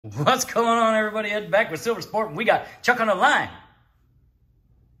What's going on, everybody? Ed back with SLVRsport, and we got Chuck on the line.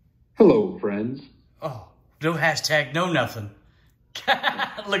 Hello, friends. Oh, no hashtag, no nothing.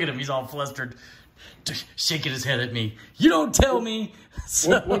 Look at him, he's all flustered, shaking his head at me. You don't tell me.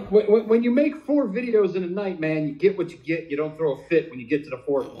 So, when you make 4 videos in a night, man, you get what you get. You don't throw a fit when you get to the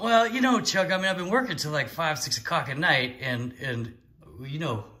 4th. well, you know, Chuck, I mean, I've been working till like 5, 6 o'clock at night, and you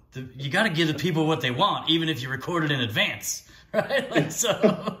know, you got to give the people what they want, even if you record it in advance. Right, like so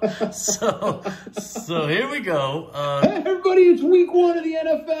here we go. Hey, everybody, it's week 1 of the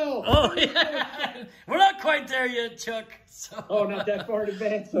NFL. Oh yeah, we're not quite there yet, Chuck. So, oh, not that far in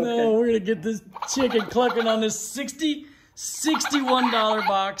advance. Okay. No, we're gonna get this chicken clucking on this $61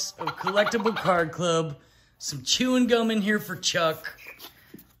 box of Collectible Card Club. Some chewing gum in here for Chuck.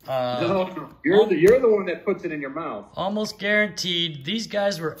 No, you're the one that puts it in your mouth. Almost guaranteed. These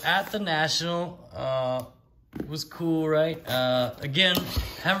guys were at the National. Was cool, right? Again,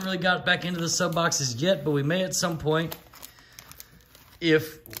 haven't really got back into the sub boxes yet, but we may at some point.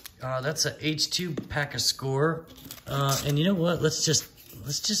 If that's a H2 pack of score, and you know what? Let's just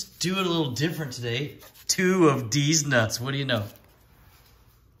do it a little different today. 2 of these nuts. What do you know?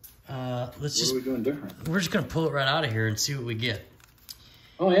 What are we doing different? We're just gonna pull it right out of here and see what we get.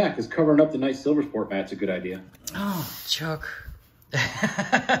 Oh yeah, because covering up the nice SLVRsport mat's a good idea. Oh, Chuck.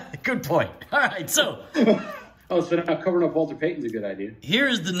 Good point. All right, so. Oh, so now covering up Walter Payton's a good idea. Here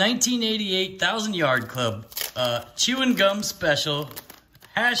is the 1988 1,000 Yard Club chewing gum special.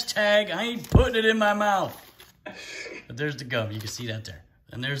 Hashtag I ain't putting it in my mouth. But there's the gum. You can see that there.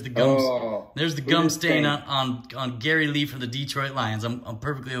 And there's the gum. Oh, there's the gum stain on Gary Lee from the Detroit Lions. I'm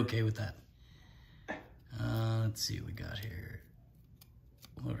perfectly okay with that. Let's see what we got here.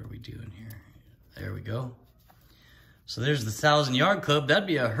 What are we doing here? There we go. So there's the 1,000 Yard Club. That'd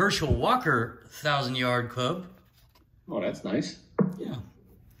be a Herschel Walker 1,000 Yard Club. Oh, that's nice.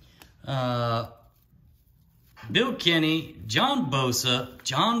 Yeah. Bill Kenny, John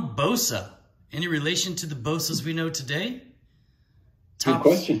Bosa. Any relation to the Bosas we know today? Good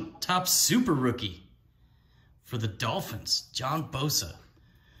question. Top super rookie for the Dolphins, John Bosa.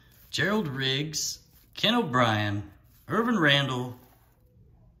 Gerald Riggs, Ken O'Brien, Irvin Randall,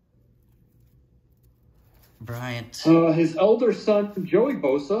 Bryant. His elder son, Joey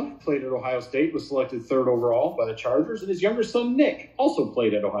Bosa, played at Ohio State, was selected 3rd overall by the Chargers, and his younger son, Nick, also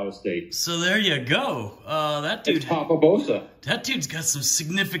played at Ohio State. So there you go. That dude, it's Papa Bosa. That dude's got some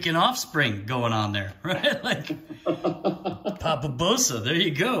significant offspring going on there, right? Like Papa Bosa. There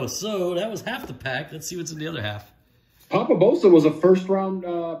you go. So that was half the pack. Let's see what's in the other half. Papa Bosa was a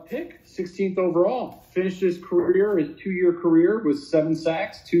 1st-round pick, 16th overall. Finished his 2-year career with 7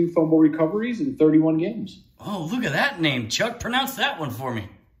 sacks, 2 fumble recoveries, and 31 games. Oh, look at that name, Chuck. Pronounce that one for me.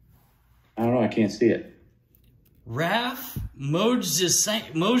 I don't know. I can't see it. Raf Mojijenko.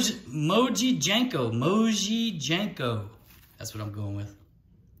 That's what I'm going with.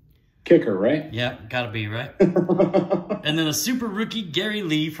 Kicker, right? Yeah, gotta be, right? And then a super rookie, Gary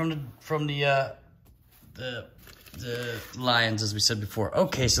Lee from the Lions, as we said before.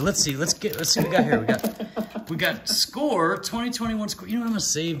 Okay, so let's see what we got here. We got score 2021 score. You know, I'm gonna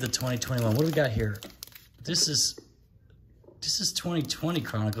save the 2021. What do we got here? This is 2020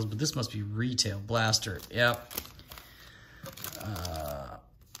 Chronicles, but this must be retail blaster. Yep.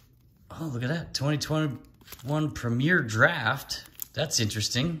 Oh, look at that 2021 Premier Draft. That's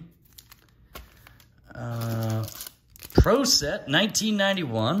interesting. Pro Set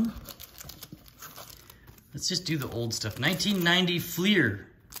 1991. Let's just do the old stuff. 1990 Fleer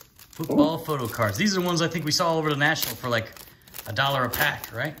football photo cards. These are the ones I think we saw all over the National for like $1 a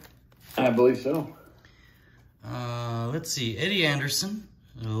pack, right? I believe so. Let's see. Eddie Anderson,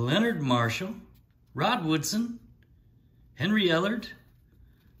 Leonard Marshall, Rod Woodson, Henry Ellard,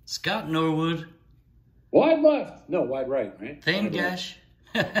 Scott Norwood. Wide left. No, wide right, right? Thane Gash.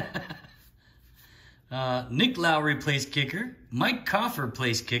 Nick Lowry plays kicker. Mike Coffer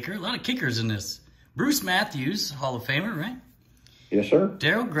plays kicker. A lot of kickers in this. Bruce Matthews, Hall of Famer, right? Yes, sir.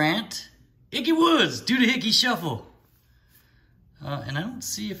 Daryl Grant. Icky Woods, do the Hickey Shuffle. And I don't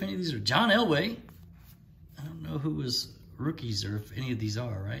see if any of these are. John Elway. I don't know who was rookies or if any of these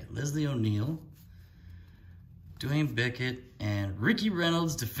are, right? Leslie O'Neal. Dwayne Beckett. And Ricky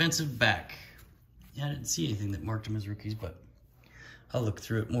Reynolds, defensive back. Yeah, I didn't see anything that marked them as rookies, but I'll look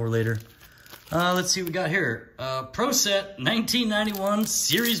through it more later. Let's see what we got here. Pro Set 1991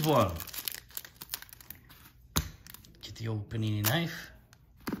 Series 1. Get the old panini knife.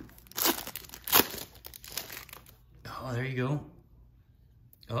 Oh, there you go.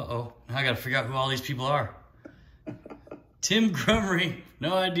 Uh-oh. Now I got to figure out who all these people are. Tim Grumry.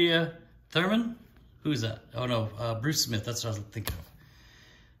 No idea. Thurman? Who's that? Oh, no. Bruce Smith. That's what I was thinking of.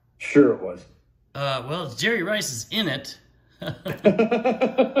 Sure it was. Well, Jerry Rice is in it.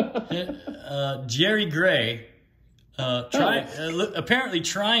 Jerry Gray, apparently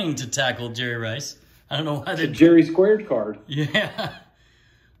trying to tackle Jerry Rice. I don't know why they. Jerry squared card. Yeah.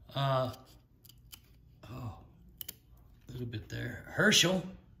 A little bit there. Herschel,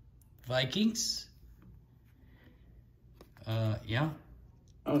 Vikings. Yeah.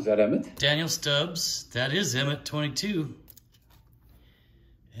 Oh, is that Emmett? Daniel Stubbs. That is Emmett, 22.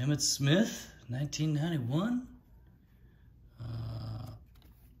 Emmett Smith, 1991.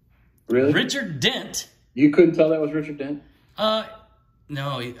 Really? Richard Dent. You couldn't tell that was Richard Dent?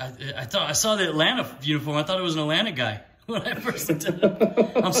 No, I thought I saw the Atlanta uniform. I thought it was an Atlanta guy when I first did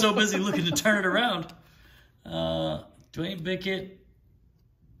it. I'm so busy looking to turn it around. Dwayne Bickett.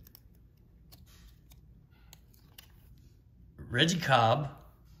 Reggie Cobb.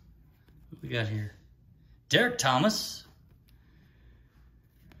 What we got here? Derek Thomas.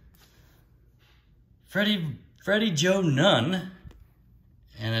 Freddie Joe Nunn.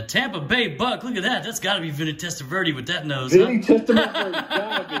 And a Tampa Bay Buck. Look at that. That's got to be Vinny Testaverde with that nose. Vinny Testaverde,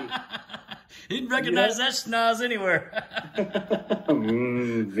 gotta be. He didn't recognize that schnoz anywhere.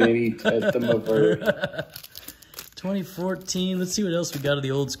 Vinny Testaverde. 2014. Let's see what else we got of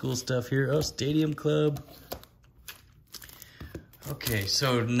the old school stuff here. Oh, Stadium Club. Okay,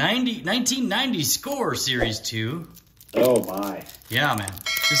 so 1990 Score Series 2. Oh, my. Yeah, man.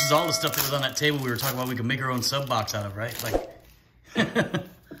 This is all the stuff that was on that table we were talking about we could make our own sub box out of, right? Like...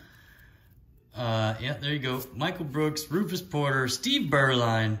 yeah, there you go. Michael Brooks, Rufus Porter, Steve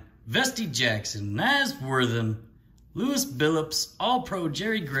Berline, Vesty Jackson, Naz Worthen, Lewis Billups, All-Pro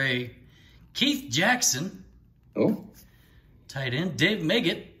Jerry Gray, Keith Jackson, tight end, Dave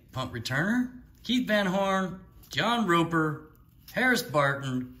Meggett, punt returner, Keith Van Horn, John Roper, Harris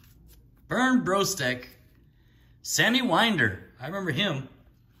Barton, Bern Brostek, Sammy Winder. I remember him.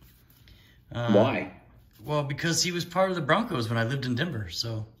 Why? Well, because he was part of the Broncos when I lived in Denver,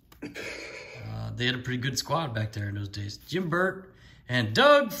 so they had a pretty good squad back there in those days. Jim Burt and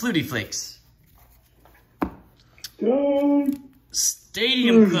Doug Flutie Flakes.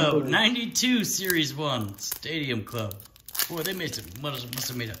 Stadium Club, 92 Series 1, Stadium Club. Boy, they must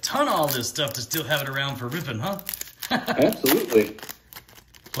have made a ton of all this stuff to still have it around for ripping, huh? Absolutely.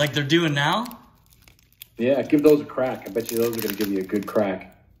 Like they're doing now? Yeah, give those a crack. I bet you those are going to give you a good crack.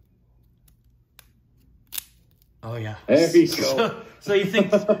 Oh yeah. There you go. So you think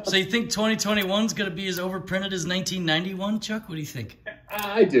 2021 is going to be as overprinted as 1991, Chuck? What do you think?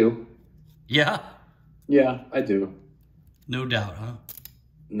 I do. Yeah? Yeah, I do. No doubt, huh?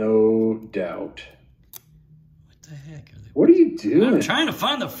 No doubt. What the heck are they? What are you doing? I'm trying to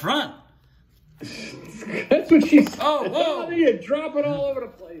find the front. That's what she said. Oh, whoa. You drop it all over the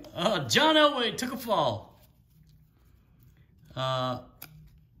place. John Elway took a fall. And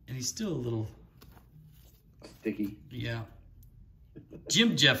he's still a little... sticky. Yeah.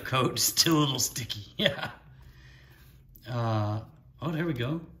 Jim Jeffcoat, still a little sticky. Yeah. Oh, there we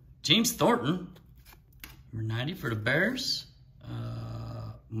go. James Thornton, number 90 for the Bears.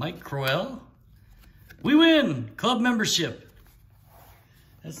 Mike Crowell. We win! Club membership.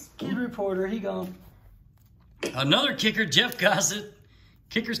 That's Kid Reporter. He gone. Another kicker, Jeff Gossett.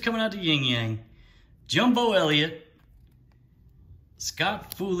 Kicker's coming out to Yin Yang. Jumbo Elliott.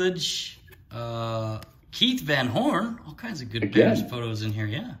 Scott Foolidge. Keith Van Horn. All kinds of good Bears photos in here,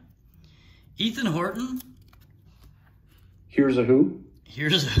 yeah. Ethan Horton. Here's a who?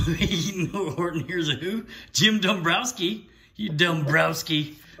 Here's a who. Ethan Horton, here's a who. Jim Dombrowski. You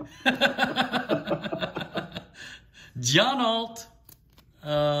Dombrowski. John Alt.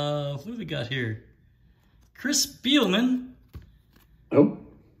 What do we got here? Chris Spielman. Oh.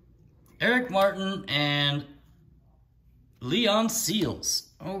 Eric Martin and Leon Seals.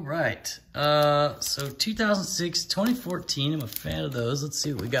 All right. So 2006, 2014. I'm a fan of those. Let's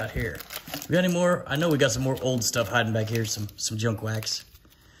see what we got here. We got any more? I know we got some more old stuff hiding back here. Some junk wax.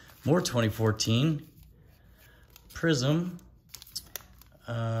 More 2014. Prism.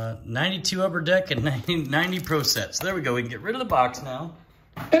 92 Upper Deck and 90 Pro Sets. There we go. We can get rid of the box now.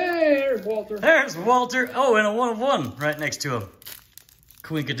 Hey, there's Walter. There's Walter. Oh, and a 1 of 1 right next to him.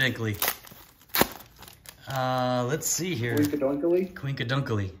 Quinkadinkly. Let's see here.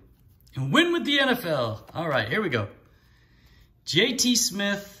 Quinkadinkly. And win with the NFL. All right, here we go. J.T.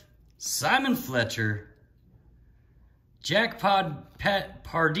 Smith, Simon Fletcher, Jack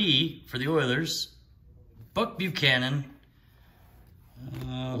Pardee for the Oilers, Buck Buchanan,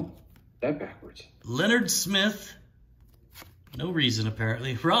 that backwards. Leonard Smith, no reason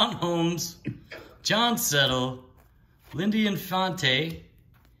apparently, Ron Holmes, John Settle, Lindy Infante,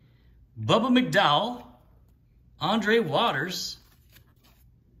 Bubba McDowell, Andre Waters,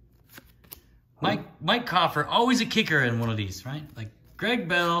 Mike Coffer, always a kicker in one of these, right? Like Greg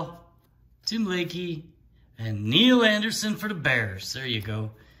Bell, Tim Lakey, and Neil Anderson for the Bears. There you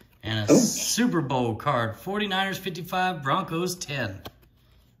go. And a Super Bowl card. 49ers 55, Broncos 10.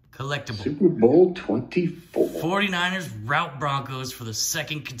 Collectible. Super Bowl 24. 49ers rout Broncos for the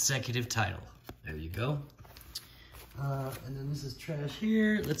second consecutive title. There you go. And then this is trash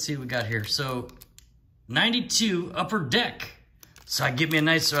here. Let's see what we got here. So, 92 Upper Deck. So I get me a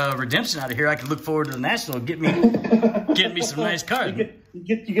nice redemption out of here. I can look forward to the National. Get me some nice cards. You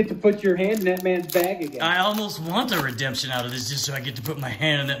get to put your hand in that man's bag again. I almost want a redemption out of this just so I get to put my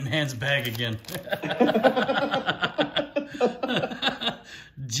hand in that man's bag again.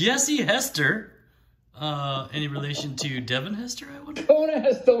 Jesse Hester. Any relation to Devin Hester, I wonder? Don't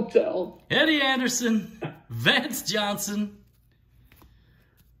ask, don't tell. Eddie Anderson. Vance Johnson.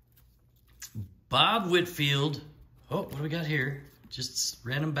 Bob Whitfield. Oh, what do we got here? Just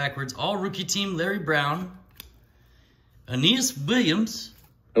random backwards. All rookie team, Larry Brown. Aeneas Williams.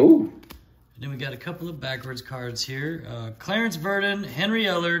 Oh. And then we got a couple of backwards cards here. Clarence Verdon, Henry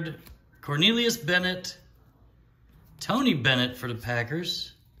Ellard, Cornelius Bennett, Tony Bennett for the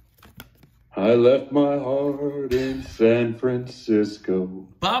Packers. I left my heart in San Francisco.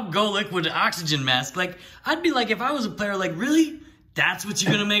 Bob Golick with the oxygen mask. Like, I'd be like, if I was a player, like, really? That's what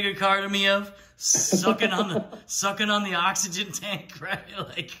you're gonna make a card of me of? Sucking on the oxygen tank,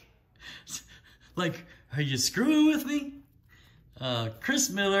 right? Like, are you screwing with me? Chris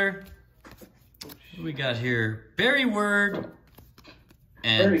Miller. What do we got here? Barry Word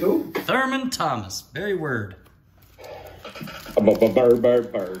and Thurman Thomas. Barry Word.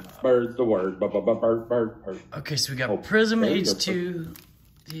 Bird's the word. Bird. Okay, so we got Prism H2.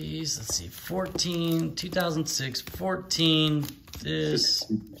 These, let's see, 14, 2006, 14, this,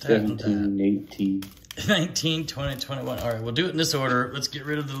 17, 18. 19, 20, 21. All right, we'll do it in this order. Let's get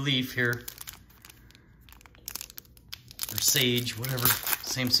rid of the leaf here. Or sage, whatever.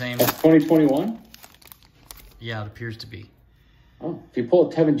 Same. 2021? Yeah, it appears to be. Oh, if you pull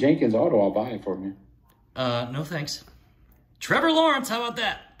a Tevin Jenkins auto, I'll buy it for you. No thanks. Trevor Lawrence, how about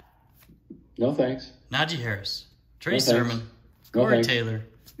that? No thanks. Najee Harris. Trey Sermon. No Corey thanks. Taylor.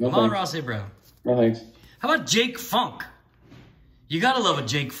 No Lamont thanks. Ross Brown. No thanks. How about Jake Funk? You gotta love a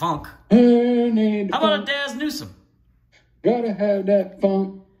Jake Funk. How How about a Daz Newsome? Gotta have that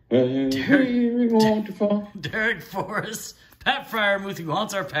funk. Derek Forrest, Pat Fryermuth, who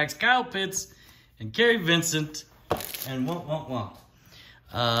haunts our packs, Kyle Pitts, and Gary Vincent, and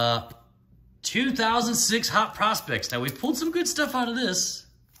 2006 Hot Prospects. Now, we've pulled some good stuff out of this.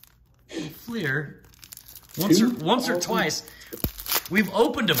 Fleer. Once or twice. We've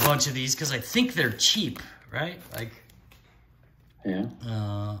opened a bunch of these because I think they're cheap, right? Like, yeah.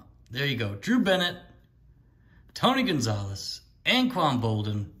 There you go. Drew Bennett, Tony Gonzalez, Anquan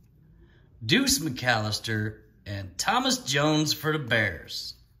Bolden, Deuce McAllister, and Thomas Jones for the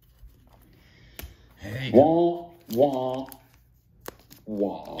Bears. There you go. Wah.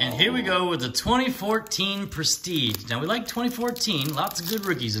 And here we go with the 2014 Prestige. Now, we like 2014. Lots of good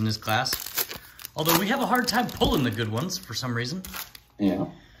rookies in this class. Although we have a hard time pulling the good ones for some reason. Yeah.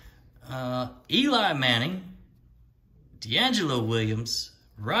 Eli Manning, D'Angelo Williams,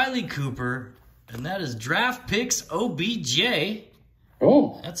 Riley Cooper, and that is Draft Picks OBJ.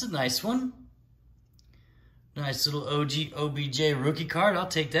 Oh. That's a nice one. Nice little OBJ rookie card. I'll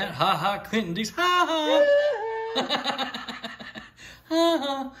take that. Ha ha, Clinton Dix. Ha ha. Ha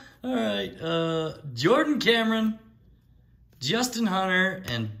ha. All right. Jordan Cameron, Justin Hunter,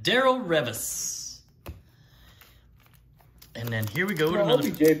 and Daryl Revis. And then here we go with another.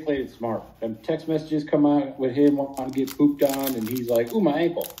 OBJ played it smart. Them text messages come out with him want to get pooped on, and he's like, "Ooh, my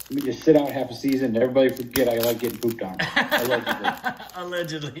ankle. Let me just sit out half a season. Everybody forget I like getting pooped on."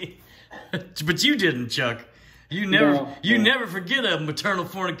 Allegedly. But you didn't, Chuck. You never forget a maternal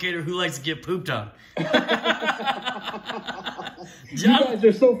fornicator who likes to get pooped on. You guys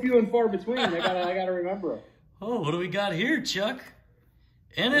are so few and far between. I gotta remember it. Oh, what do we got here, Chuck?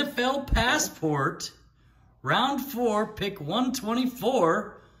 NFL Passport, round 4, pick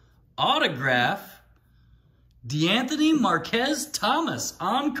 124, autograph, DeAnthony Marquez Thomas,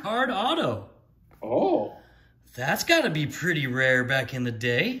 on-card auto. Oh. That's got to be pretty rare back in the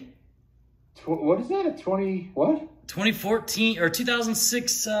day. What is that, a 2014 or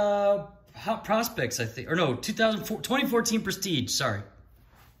 2006 Hot Prospects, I think. Or no, 2014 Prestige, sorry.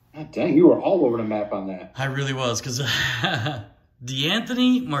 God dang, you were all over the map on that. I really was, because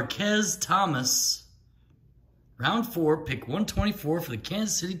DeAnthony Marquez Thomas, round 4, pick 124 for the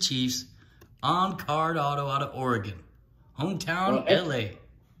Kansas City Chiefs, on-card auto out of Oregon. Hometown, LA.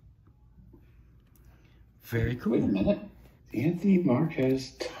 Very cool. Wait a minute. Anthony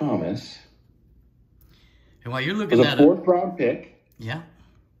Marquez Thomas. And while you're It looking was a that up, 4th-round pick. yeah.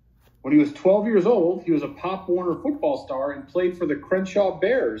 When he was 12 years old, he was a Pop Warner football star and played for the Crenshaw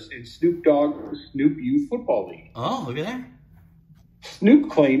Bears in Snoop Dogg's Snoop Youth Football League. Oh, look at that. Snoop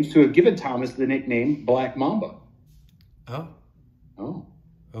claims to have given Thomas the nickname Black Mamba. Oh. Oh.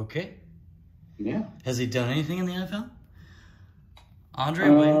 Okay. Yeah. Has he done anything in the NFL? Andre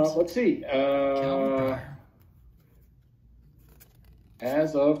Williams. Let's see.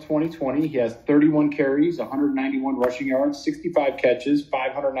 As of 2020, he has 31 carries, 191 rushing yards, 65 catches,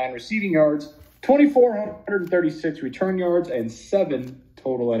 509 receiving yards, 2,436 return yards, and 7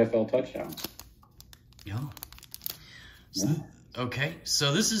 total NFL touchdowns. Yeah. So, okay,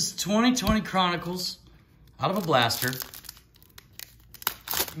 so this is 2020 Chronicles out of a blaster. You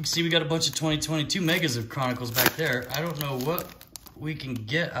can see we got a bunch of 2022 megas of Chronicles back there. I don't know what we can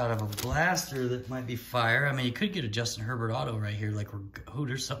get out of a blaster that might be fire. I mean, you could get a Justin Herbert auto right here. Like, oh,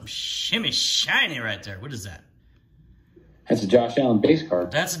 there's something shimmy shiny right there. What is that? That's a Josh Allen base card.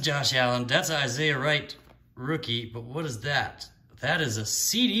 That's a Josh Allen. That's an Isaiah Wright rookie. But what is that? That is a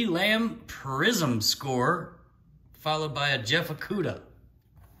CeeDee Lamb Prism score, followed by a Jeff Okudah.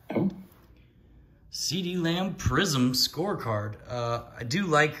 Oh. CeeDee Lamb Prism scorecard. I do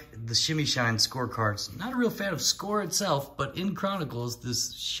like the Shimmy Shine scorecards. Not a real fan of score itself, but in Chronicles,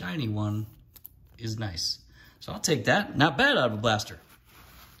 this shiny one is nice. So I'll take that. Not bad out of a blaster.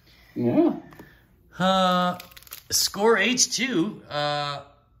 Yeah. Score H2.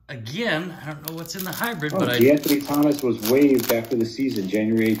 Again, I don't know what's in the hybrid, but Anthony Thomas was waived after the season,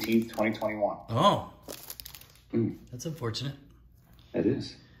 January 18th, 2021. Oh. That's unfortunate. That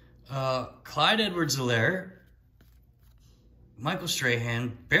is. Clyde Edwards-Helaire, Michael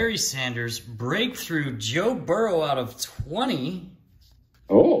Strahan, Barry Sanders, breakthrough Joe Burrow out of 20.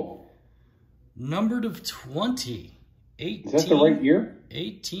 Oh. Numbered of 20. 18, is that the right year?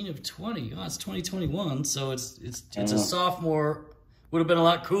 18 of 20. Oh, it's 2021, so it's a sophomore. Would have been a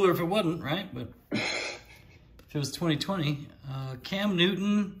lot cooler if it wasn't, right? But if it was 2020. Cam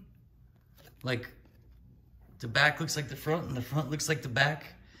Newton, like the back looks like the front and the front looks like the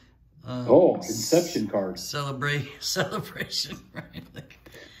back. Inception card. Celebration, right?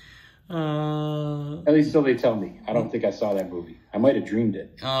 At least so they tell me. I don't think I saw that movie. I might have dreamed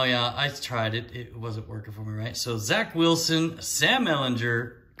it. Oh, yeah, I tried it. It wasn't working for me, right? So Zach Wilson, Sam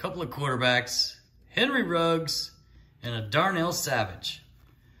Ellinger, a couple of quarterbacks, Henry Ruggs, and a Darnell Savage.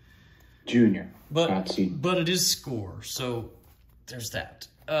 Junior. But it is score, so there's that.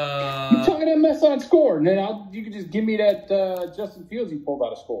 You talking that mess on score, and then you can just give me that Justin Fields you pulled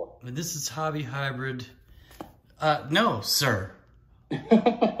out of score. This is hobby hybrid. No, sir.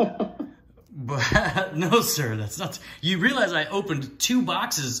 But no, sir, that's not. You realize I opened 2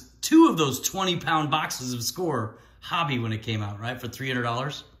 boxes, 2 of those 20-pound boxes of score hobby when it came out, right, for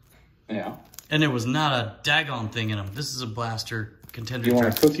 $300. Yeah. And there was not a daggone thing in them. This is a blaster contender. Do you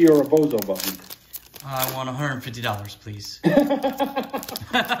want a cookie or a bozo button? I want $150, please.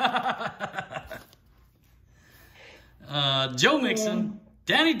 Joe Mixon,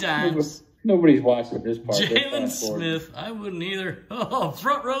 Danny Dimes. Nobody's watching this part. Jalen Smith. I wouldn't either. Oh,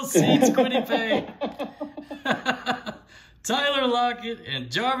 front row seats, Quiddy Pay. Tyler Lockett and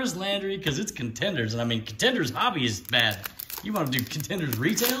Jarvis Landry, because it's contenders. And I mean, contenders hobby is bad. You want to do contenders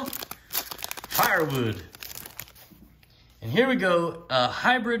retail? Firewood. And here we go. A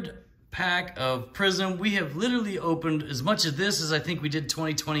hybrid pack of Prism. We have literally opened as much of this as I think we did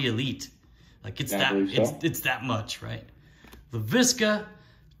 2020 Elite. Like it's that much, right? LaVisca,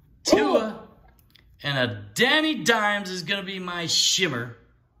 Tua, and a Danny Dimes is going to be my shimmer.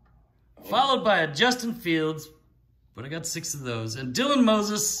 Followed by a Justin Fields, but I got 6 of those. And Dylan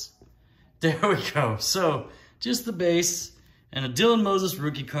Moses, there we go. So just the base and a Dylan Moses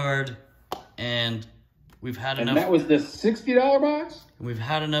rookie card. And we've had enough. And that was the $60 box? We've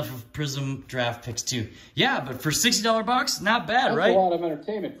had enough of Prism draft picks too. Yeah, but for $60 box, not bad, that's right? That's a lot of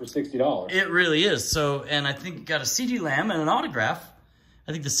entertainment for $60. It really is. So, and I think got a CeeDee Lamb and an autograph.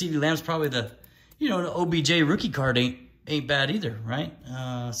 I think the CeeDee Lamb's probably the, the OBJ rookie card ain't bad either, right?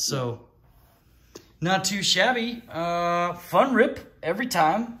 So, not too shabby. Fun rip every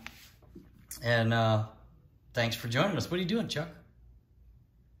time. And thanks for joining us. What are you doing, Chuck?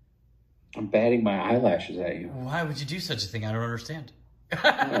 I'm batting my eyelashes at you. Why would you do such a thing? I don't understand.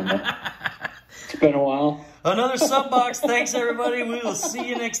 I don't know. It's been a while. Another sub box. Thanks, everybody. We will see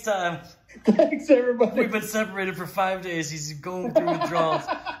you next time. Thanks, everybody. We've been separated for 5 days. He's going through withdrawals.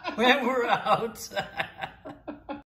 Man, we're out.